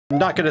I'm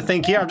not gonna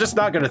think here. I'm just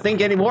not gonna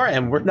think anymore,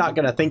 and we're not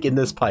gonna think in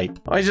this pipe.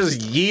 I just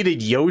yeeted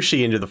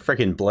Yoshi into the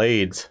freaking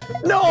blades.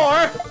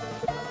 Nor!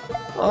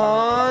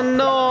 Oh,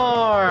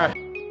 Nor!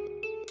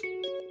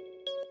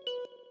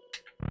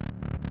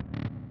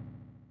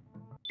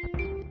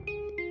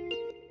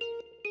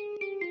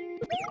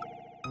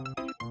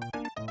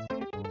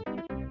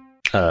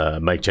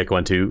 Mic check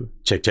 1 2.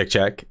 Check check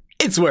check.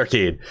 It's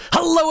working.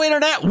 Hello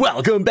internet,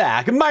 welcome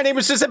back. My name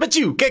is Tristan, but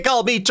you can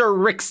call me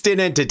TriXtan,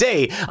 and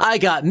today I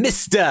got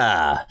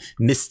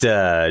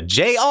Mr.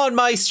 J on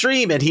my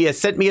stream, and he has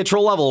sent me a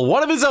troll level,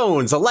 one of his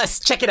own, so let's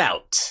check it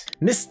out.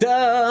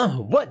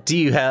 Mr. What do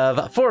you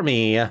have for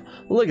me?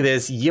 Look at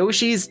this,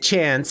 Yoshi's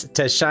Chance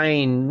to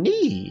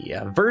Shiny,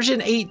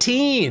 version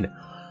 18.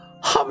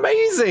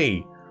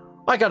 Amazing.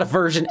 I got a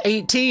version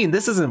 18.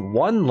 This isn't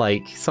one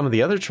like some of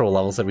the other troll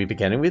levels that we've been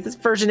getting with. It's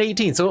version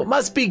 18, so it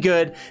must be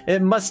good.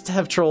 It must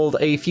have trolled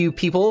a few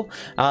people,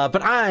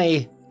 but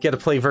I get to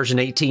play version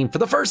 18 for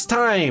the first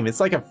time. It's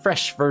like a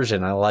fresh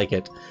version. I like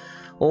it.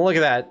 Look at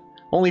that.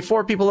 Only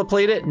 4 people have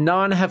played it.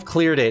 None have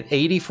cleared it.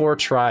 84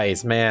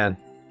 tries, man.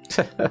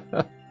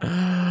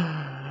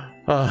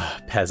 Oh,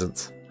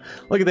 peasants.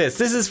 Look at this.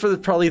 This is for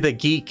probably the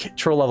Geek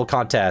troll level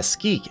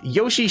contest. Geek,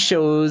 Yoshi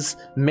shows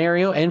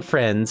Mario and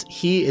friends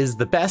he is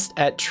the best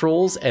at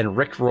trolls and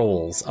Rick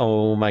rolls.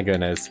 Oh my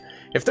goodness.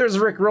 If there's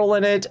Rick roll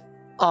in it,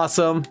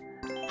 awesome.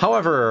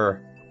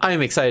 However, I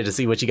am excited to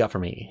see what you got for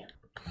me.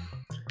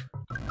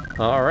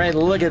 All right,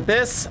 look at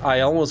this.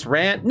 I almost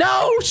ran.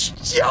 No,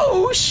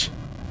 Yosh!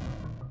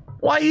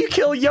 Why you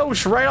kill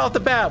Yosh right off the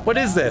bat? What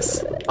is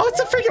this? Oh,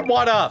 it's a freaking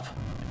one-up.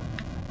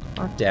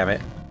 Oh, damn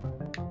it.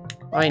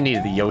 I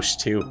needed the Yosh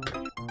too.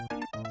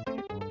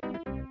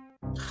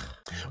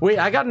 Wait,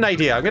 I got an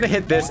idea. I'm gonna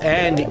hit this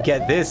and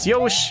get this.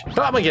 Yosh!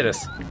 Oh my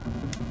goodness.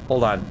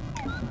 Hold on.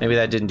 Maybe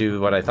that didn't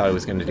do what I thought it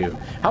was gonna do.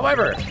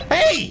 However,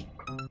 hey!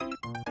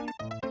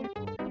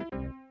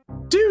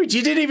 Dude,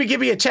 you didn't even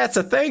give me a chance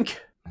to think.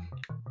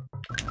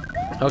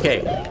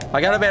 Okay,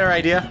 I got a better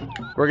idea.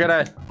 We're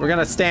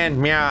gonna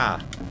stand meow.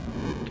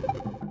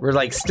 We're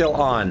like still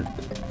on.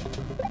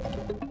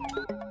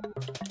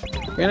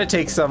 We're gonna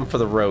take some for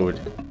the road.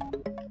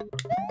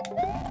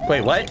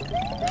 Wait, what?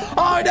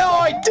 Oh no,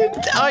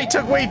 I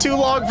took way too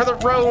long for the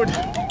road.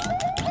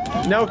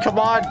 No, come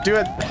on, do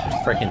it.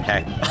 Freaking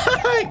heck.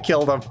 I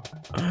killed him.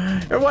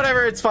 Or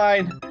whatever, it's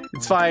fine.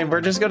 It's fine.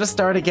 We're just gonna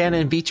start again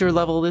and beat your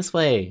level this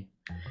way.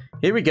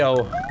 Here we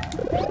go.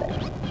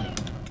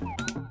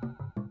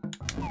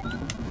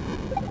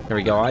 Here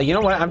we go. You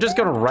know what? I'm just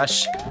gonna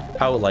rush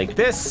out like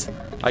this.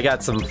 I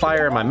got some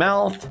fire in my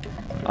mouth.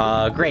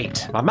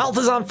 Great. My mouth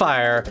is on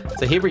fire.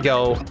 So here we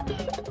go.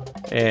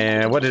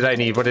 And what did I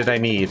need? What did I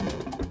need?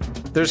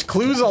 There's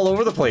clues all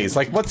over the place.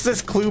 Like, what's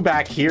this clue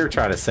back here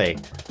trying to say?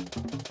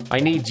 I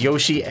need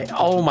Yoshi.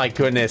 Oh my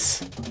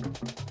goodness.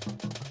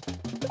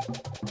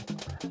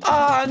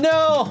 Ah,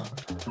 no!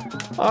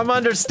 I'm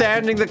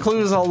understanding the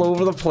clues all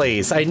over the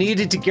place. I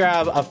needed to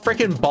grab a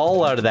freaking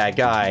ball out of that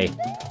guy.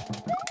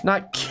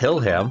 Not kill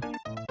him.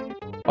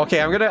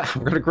 Okay, I'm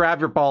gonna grab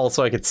your ball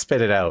so I can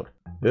spit it out.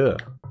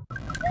 Ugh.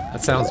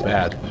 That sounds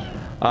bad.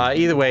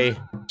 Either way,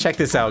 check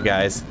this out,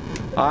 guys.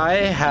 I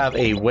have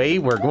a way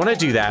we're gonna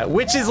do that,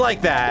 which is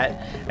like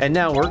that, and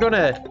now we're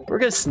gonna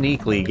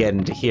sneakily get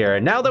into here.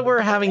 And now that we're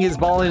having his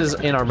ball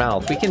in our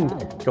mouth, we can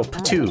go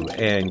patoo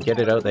and get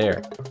it out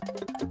there.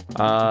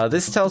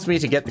 This tells me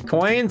to get the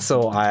coin,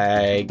 so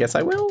I guess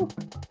I will.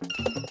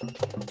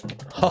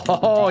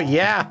 Oh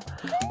yeah,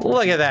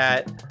 look at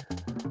that.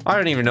 I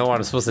don't even know what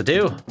I'm supposed to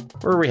do.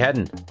 Where are we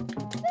heading?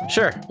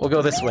 Sure, we'll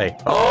go this way.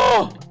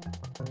 Oh!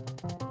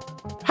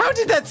 How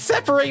did that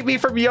separate me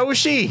from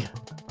Yoshi?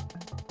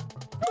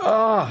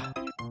 Oh,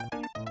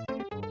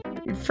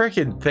 you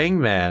freaking thing,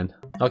 man.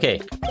 Okay.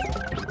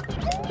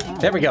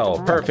 There we go.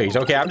 Perfect.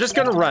 Okay, I'm just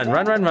gonna run,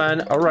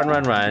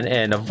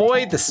 and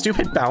avoid the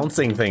stupid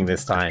bouncing thing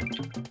this time.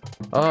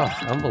 Oh,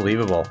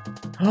 unbelievable.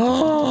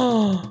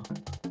 Oh!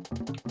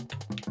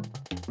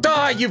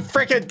 Ah, you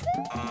freaking...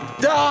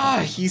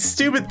 Ah, you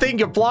stupid thing,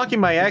 you're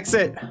blocking my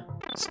exit.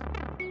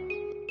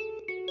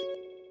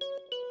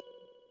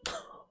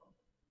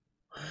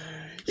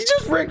 You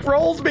just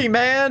rickrolled me,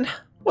 man.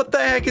 What the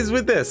heck is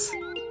with this?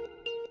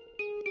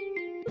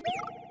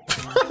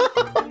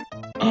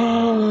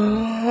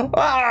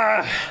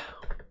 Ah,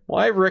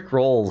 why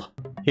rickroll?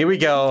 Here we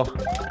go.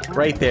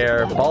 Right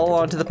there. Ball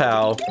onto the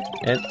POW.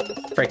 And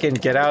frickin'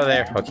 get out of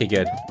there. Okay,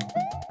 good.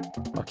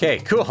 Okay,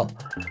 cool.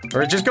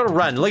 We're just gonna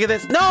run. Look at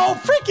this. No,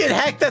 freaking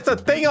heck, that's a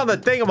thing on the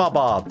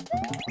thingamabob.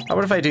 How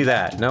about if I do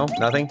that? No,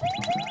 nothing?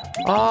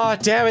 Oh,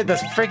 damn it. The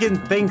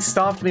freaking thing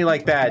stopped me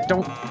like that.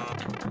 Don't...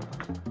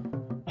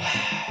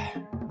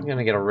 I'm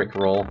gonna get a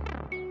rickroll.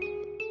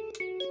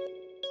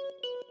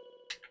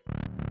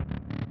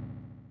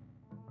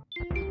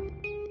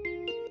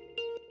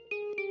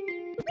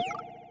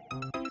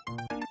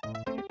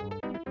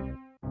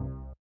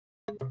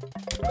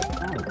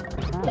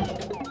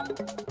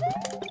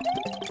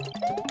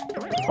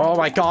 Oh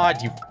my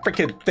god, you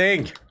freaking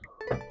thing!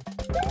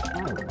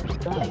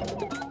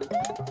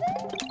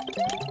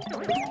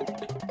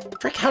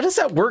 Frick How does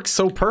that work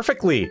so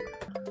perfectly?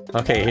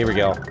 Okay, here we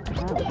go.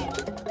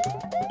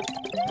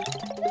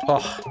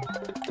 Oh,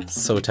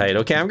 so tight.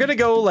 Okay, I'm gonna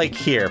go like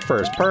here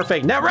first.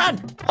 Perfect. Now run!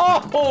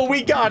 Oh,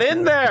 we got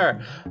in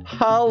there!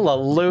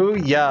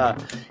 Hallelujah.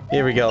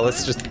 Here we go.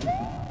 Let's just...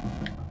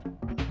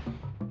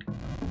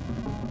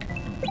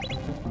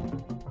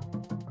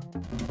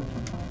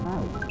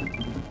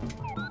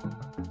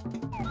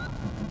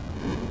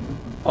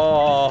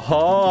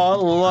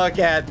 Oh, look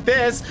at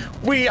this.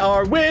 We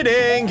are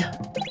winning.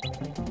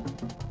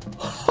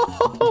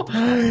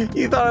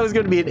 You thought I was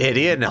going to be an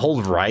idiot and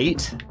hold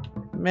right?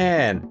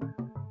 Man,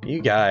 you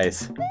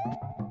guys.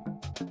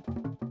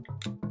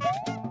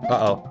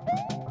 Uh-oh.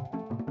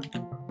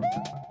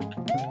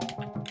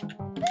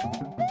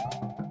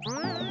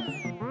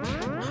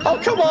 Oh,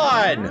 come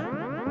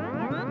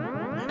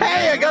on!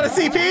 Hey, I got a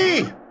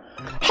CP!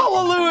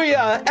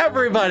 Hallelujah,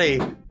 everybody!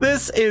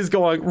 This is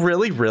going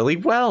really, really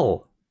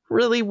well.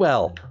 Really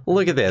well.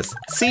 Look at this.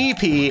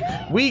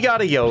 CP, we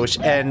got a Yosh,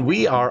 and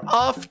we are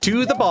off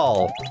to the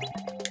ball.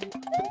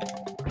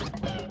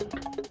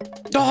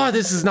 Oh,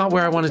 this is not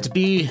where I wanted to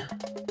be.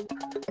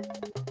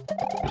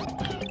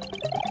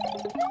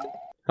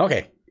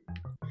 Okay.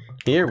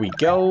 Here we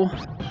go.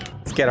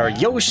 Let's get our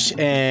Yosh,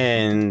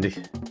 and...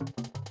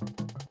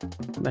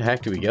 where the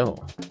heck do we go?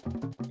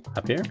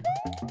 Up here?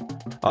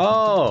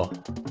 Oh!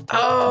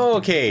 Oh,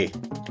 okay.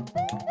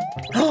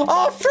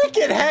 Oh,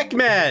 freaking heck,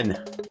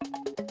 man!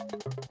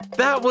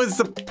 That was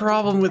the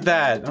problem with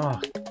that.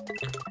 Oh.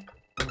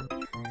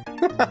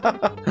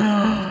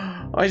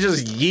 I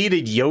just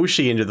yeeted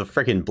Yoshi into the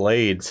freaking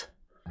blades.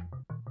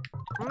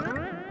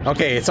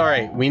 Okay, it's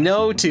alright. We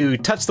know to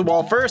touch the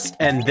wall first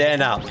and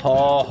then up.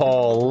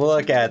 Oh,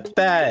 look at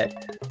that.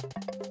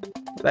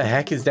 What the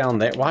heck is down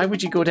there? Why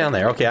would you go down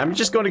there? Okay, I'm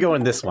just going to go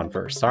in this one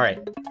first. Alright.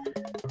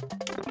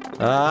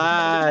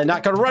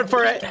 Not gonna run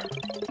for it.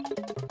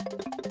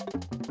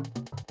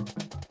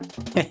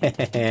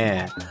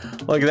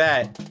 Look at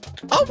that.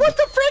 Oh, what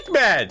the frick,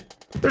 man?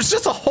 There's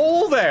just a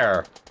hole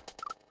there.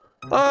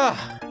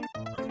 Ah.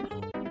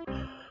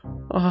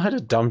 Oh, I had a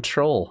dumb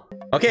troll.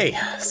 Okay,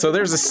 so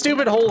there's a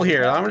stupid hole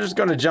here. I'm just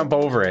gonna jump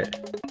over it.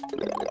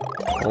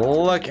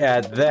 Look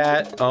at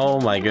that.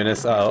 Oh my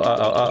goodness.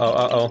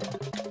 Uh-oh.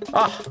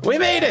 Ah, we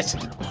made it!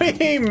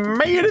 We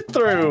made it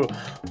through!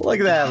 Look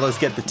at that. Let's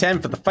get the 10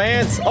 for the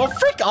fans. Oh,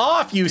 frick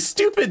off, you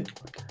stupid...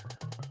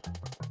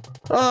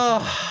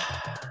 Oh...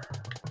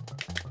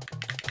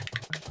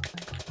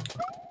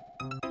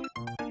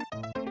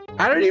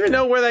 I don't even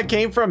know where that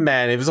came from,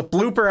 man. It was a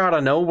blooper out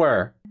of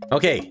nowhere.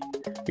 Okay,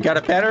 we got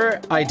a better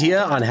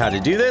idea on how to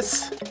do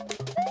this.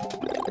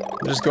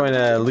 I'm just going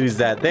to lose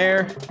that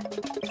there.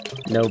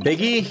 No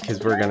biggie,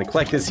 because we're going to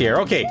collect this here.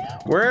 Okay,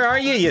 where are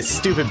you, you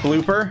stupid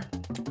blooper?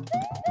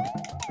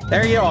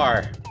 There you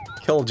are.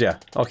 Killed ya.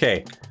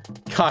 Okay,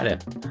 got him.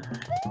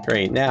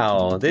 Great,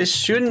 now, this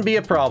shouldn't be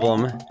a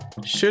problem.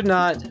 Should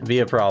not be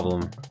a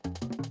problem.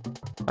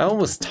 I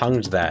almost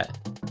tongued that.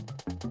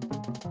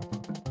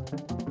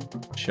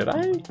 Should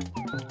I?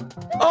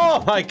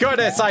 Oh my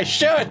goodness, I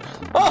should!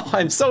 Oh,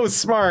 I'm so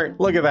smart.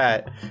 Look at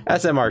that.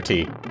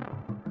 SMRT.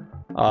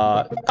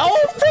 Oh,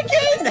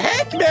 freaking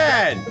heck,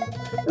 man!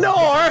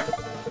 Nor!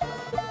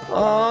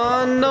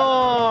 Oh,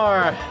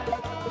 Nor!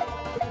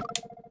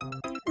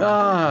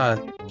 Ah,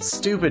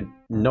 stupid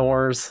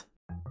Nors.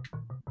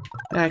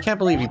 I can't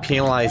believe you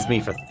penalized me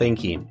for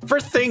thinking.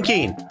 For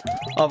thinking!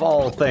 Of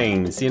all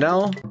things, you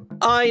know?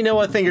 I know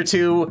a thing or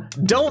two.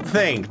 Don't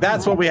think.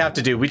 That's what we have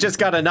to do. We just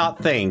gotta not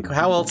think.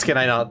 How else can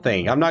I not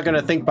think? I'm not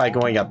gonna think by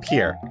going up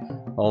here.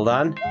 Hold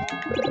on.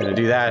 I'm gonna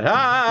do that.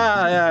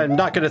 I'm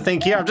not gonna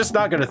think here. I'm just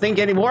not gonna think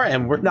anymore,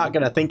 and we're not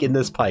gonna think in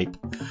this pipe.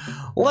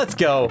 Let's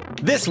go.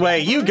 This way.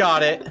 You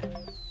got it.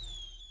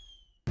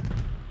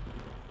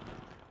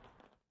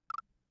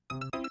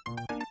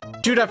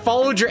 Dude, I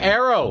followed your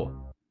arrow.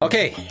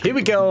 Okay, here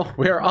we go.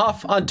 We are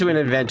off onto an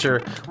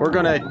adventure. We're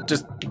gonna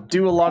just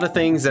do a lot of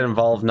things that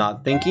involve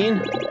not thinking.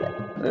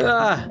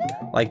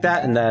 Like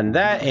that, and then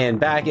that, and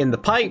back in the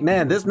pipe.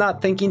 Man, this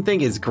not thinking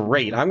thing is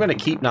great. I'm gonna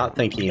keep not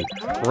thinking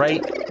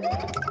right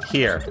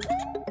here.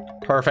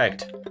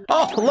 Perfect.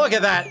 Oh, look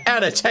at that.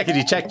 And a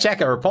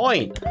checker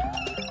point.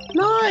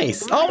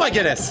 Nice. Oh my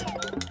goodness.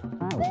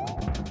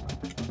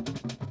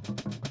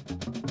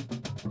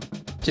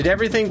 Did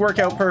everything work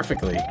out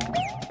perfectly?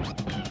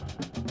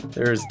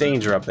 There's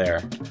danger up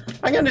there.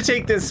 I'm gonna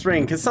take this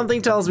string because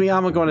something tells me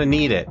I'm gonna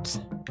need it.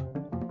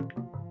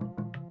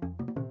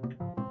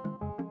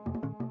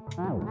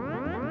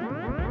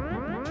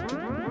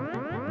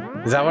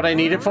 Is that what I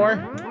need it for?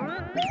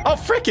 Oh,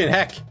 frickin'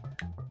 heck!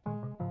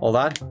 Hold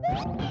on.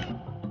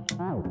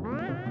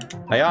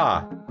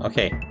 Hiya!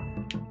 Okay.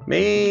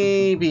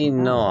 Maybe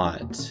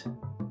not.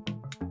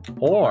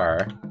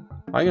 Or,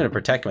 I'm gonna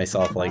protect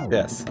myself like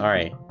this.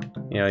 Alright.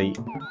 You know,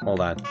 hold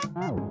on.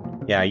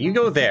 Yeah, you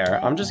go there.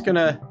 I'm just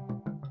gonna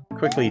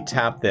quickly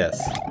tap this.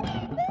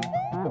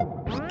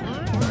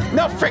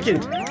 No,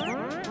 frickin'!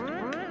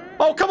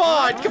 Oh, come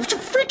on!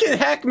 Frickin'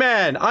 heck,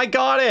 man! I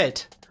got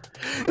it!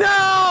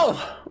 No!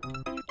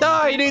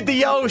 I need the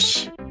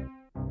Yosh!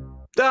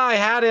 I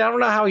had it. I don't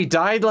know how he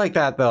died like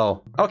that,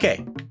 though.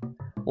 Okay,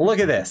 look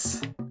at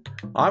this.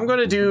 I'm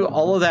gonna do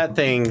all of that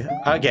thing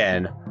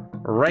again,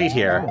 right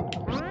here.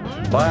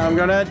 But I'm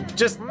gonna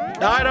just...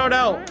 I don't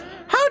know.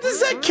 How does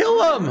that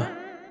kill him?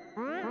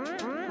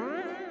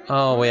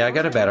 Oh, wait, I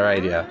got a better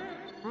idea.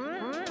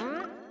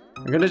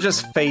 I'm gonna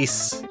just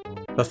face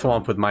the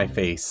thwomp with my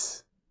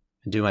face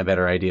and do my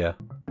better idea.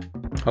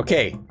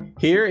 Okay,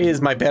 here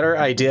is my better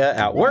idea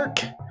at work.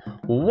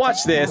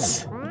 Watch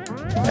this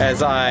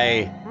as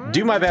I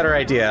do my better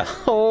idea.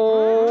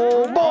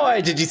 Oh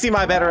boy, did you see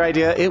my better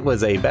idea? It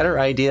was a better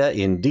idea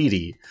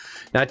indeedy.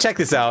 Now check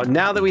this out.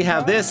 Now that we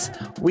have this,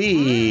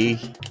 we...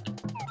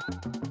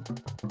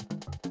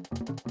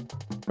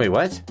 Wait,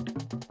 what?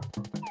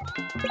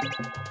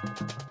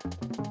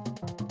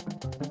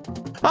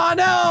 Oh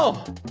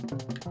no!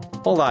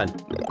 Hold on.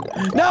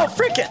 No,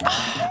 frickin'!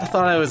 I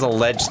thought I was a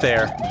ledge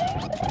there.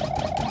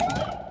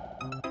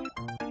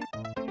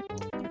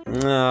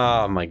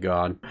 Oh my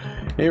god.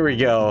 Here we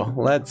go.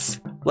 Let's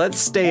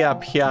stay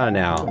up here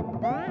now.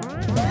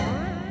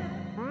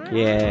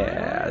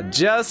 Yeah,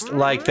 just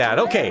like that.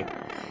 Okay.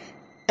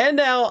 And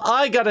now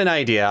I got an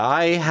idea.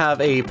 I have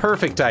a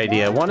perfect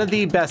idea. One of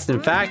the best, in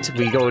fact.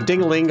 We go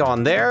ding-a-ling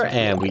on there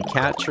and we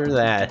capture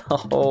that.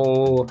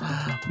 Oh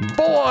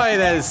boy,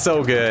 that is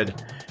so good.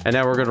 And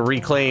now we're going to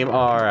reclaim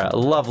our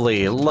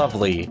lovely,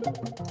 lovely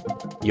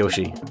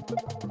Yoshi.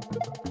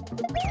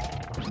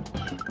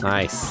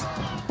 Nice.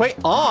 Wait,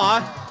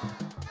 aw!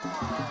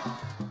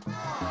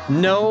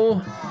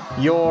 No,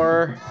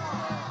 you're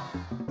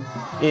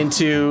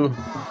into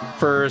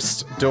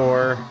first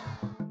door.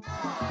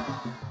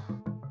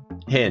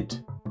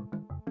 Hint.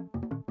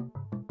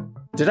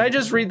 Did I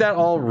just read that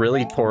all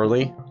really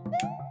poorly?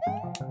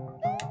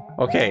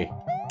 Okay,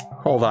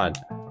 hold on.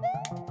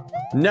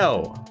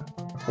 No.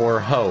 Or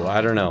ho,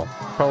 I don't know.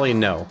 Probably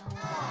no.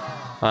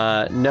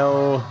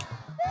 No.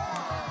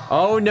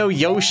 Oh, no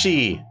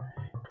Yoshi.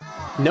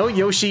 No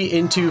Yoshi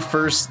into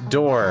first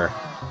door.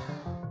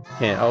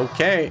 Yeah,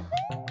 okay.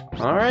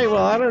 Alright,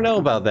 well, I don't know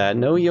about that.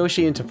 No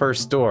Yoshi into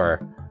first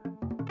door.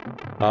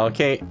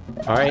 Okay,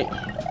 alright.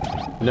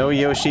 No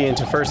Yoshi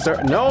into first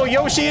door. No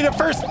Yoshi into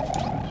first...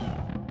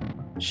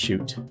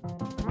 Shoot.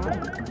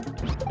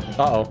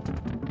 Uh-oh.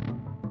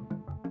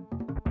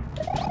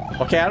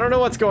 Okay, I don't know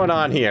what's going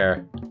on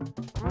here.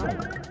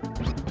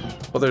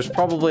 Well, there's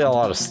probably a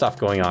lot of stuff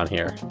going on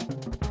here.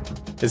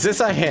 Is this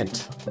a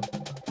hint?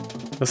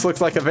 This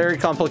looks like a very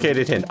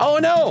complicated hint. Oh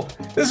no!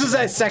 This was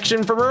that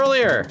section from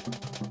earlier!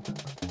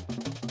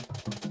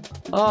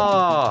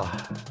 Oh.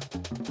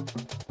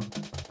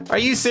 Are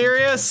you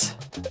serious?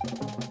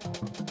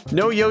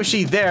 No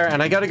Yoshi there,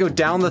 and I gotta go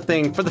down the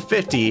thing for the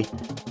 50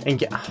 and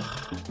get...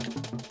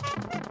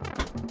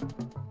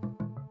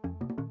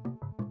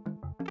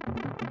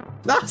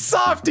 Not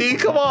Softy!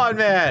 Come on,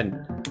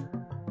 man!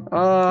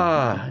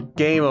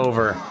 Game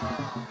over.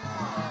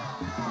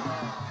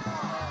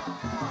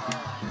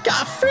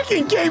 God,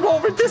 freaking game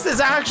over! This is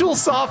actual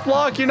soft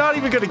lock! You're not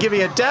even gonna give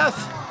me a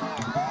death!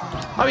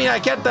 I mean, I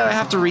get that I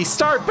have to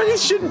restart, but it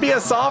shouldn't be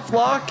a soft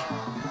lock!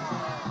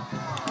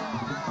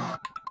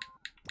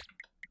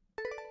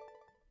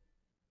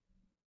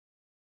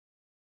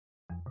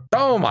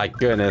 Oh my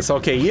goodness.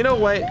 Okay, you know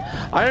what?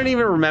 I don't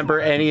even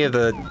remember any of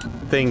the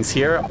things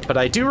here, but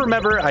I do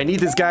remember I need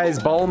this guy's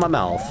ball in my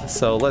mouth.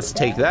 So let's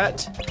take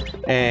that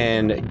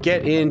and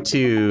get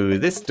into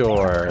this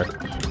door.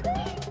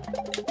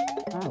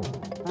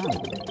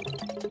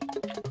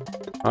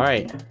 All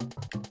right.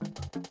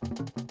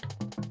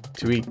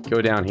 Do we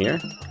go down here?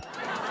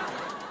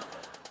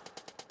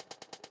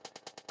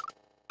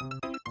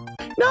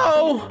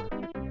 No!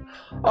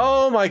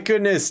 Oh my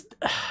goodness.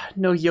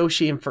 No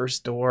Yoshi in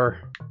first door.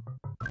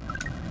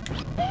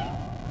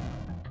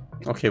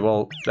 Okay,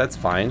 well, that's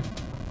fine.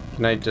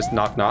 Can I just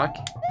knock knock?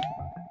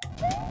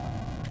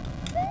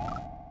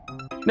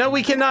 No,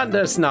 we cannot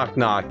just knock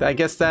knock. I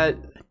guess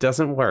that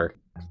doesn't work.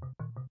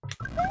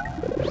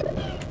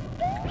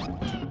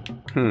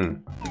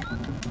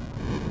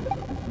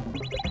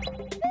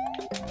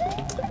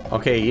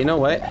 Okay, you know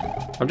what?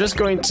 I'm just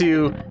going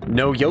to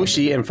no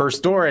Yoshi in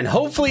first door and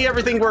hopefully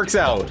everything works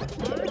out.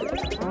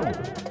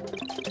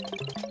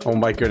 Oh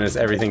my goodness,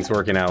 everything's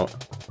working out.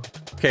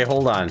 Okay,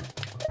 hold on.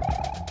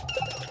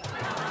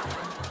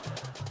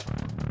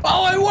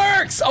 Oh, it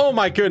works! Oh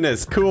my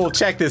goodness, cool,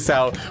 check this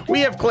out. We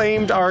have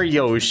claimed our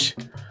Yosh.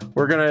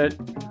 We're gonna,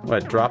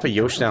 what, drop a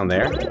Yosh down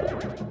there?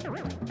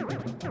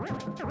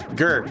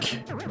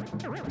 Gurk.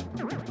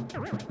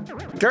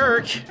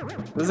 Gurk?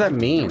 What does that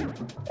mean?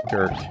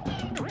 Gurk.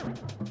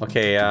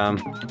 Okay,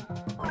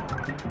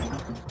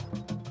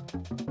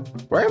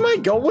 where am I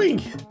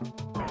going?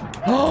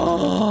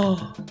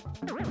 Oh,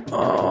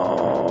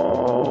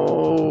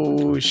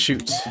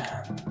 shoot.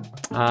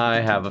 I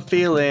have a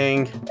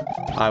feeling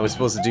I was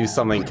supposed to do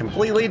something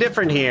completely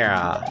different here.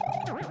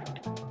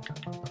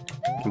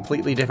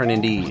 Completely different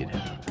indeed.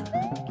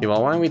 Okay,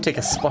 well, why don't we take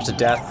a spot of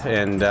death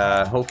and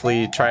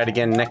hopefully try it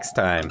again next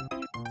time.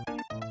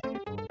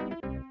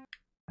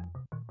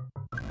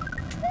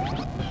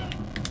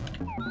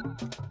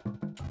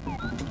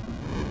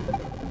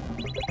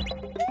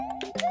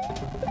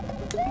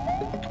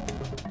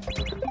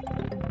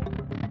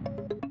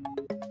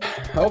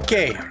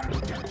 Okay.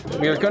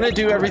 We're gonna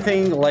do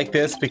everything like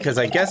this because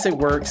I guess it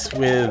works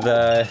with,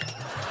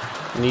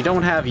 and you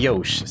don't have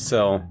Yosh,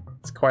 so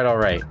it's quite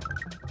alright.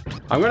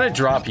 I'm gonna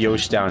drop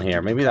Yosh down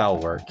here. Maybe that'll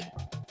work.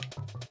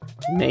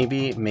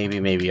 Maybe.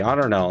 I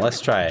don't know.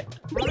 Let's try it.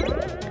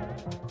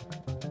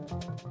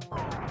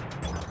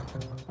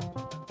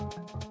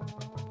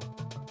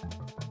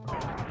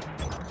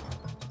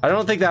 I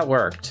don't think that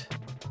worked.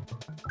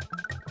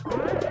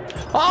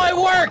 Oh, it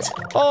worked!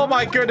 Oh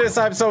my goodness,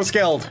 I'm so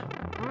skilled.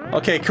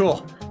 Okay,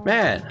 cool.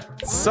 Man,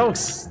 so...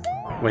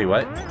 Wait,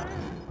 what?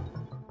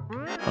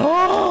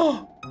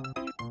 Oh!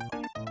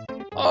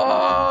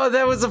 Oh,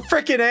 that was a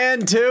freaking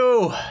and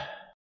too!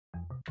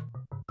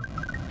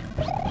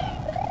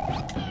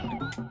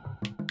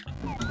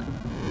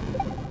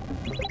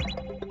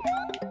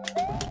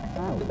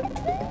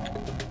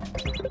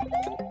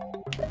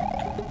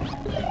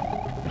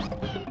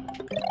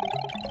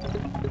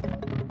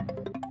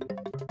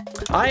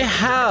 I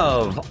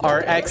have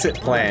our exit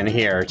plan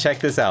here. Check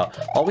this out.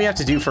 All we have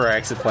to do for our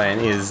exit plan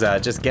is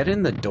just get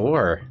in the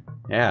door.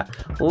 Yeah,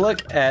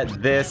 look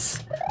at this.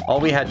 All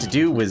we had to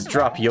do was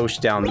drop Yosh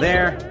down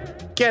there,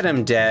 get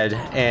him dead,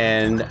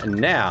 and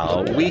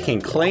now we can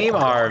claim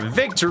our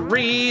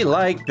victory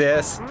like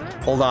this.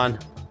 Hold on.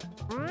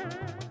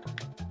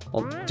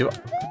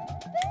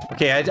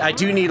 Okay, I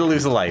do need to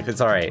lose a life. It's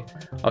all right.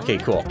 Okay,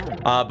 cool.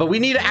 But we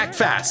need to act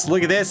fast.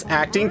 Look at this,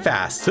 acting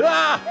fast.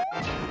 Ah!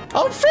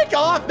 Oh, freak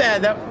off,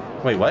 man!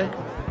 Wait, what?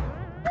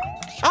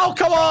 Oh,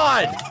 come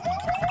on!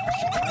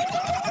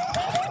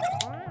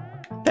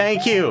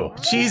 Thank you.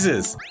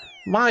 Jesus.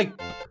 My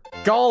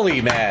golly,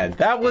 man.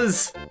 That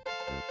was...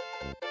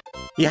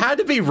 You had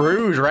to be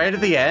rude right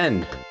at the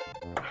end.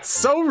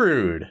 So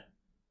rude.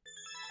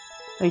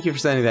 Thank you for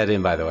sending that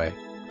in, by the way.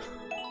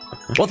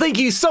 Well, thank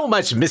you so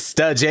much,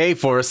 Mr. J,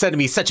 for sending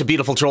me such a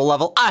beautiful troll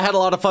level. I had a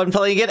lot of fun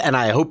playing it, and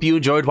I hope you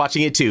enjoyed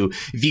watching it too.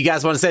 If you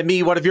guys want to send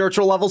me one of your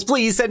troll levels,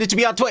 please send it to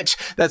me on Twitch.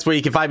 That's where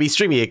you can find me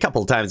streaming a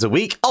couple times a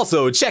week.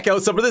 Also, check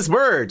out some of this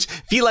merch.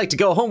 If you'd like to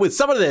go home with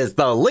some of this,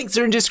 the links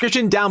are in the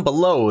description down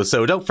below.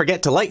 So don't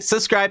forget to like,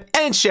 subscribe,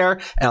 and share,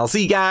 and I'll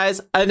see you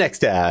guys next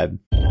time.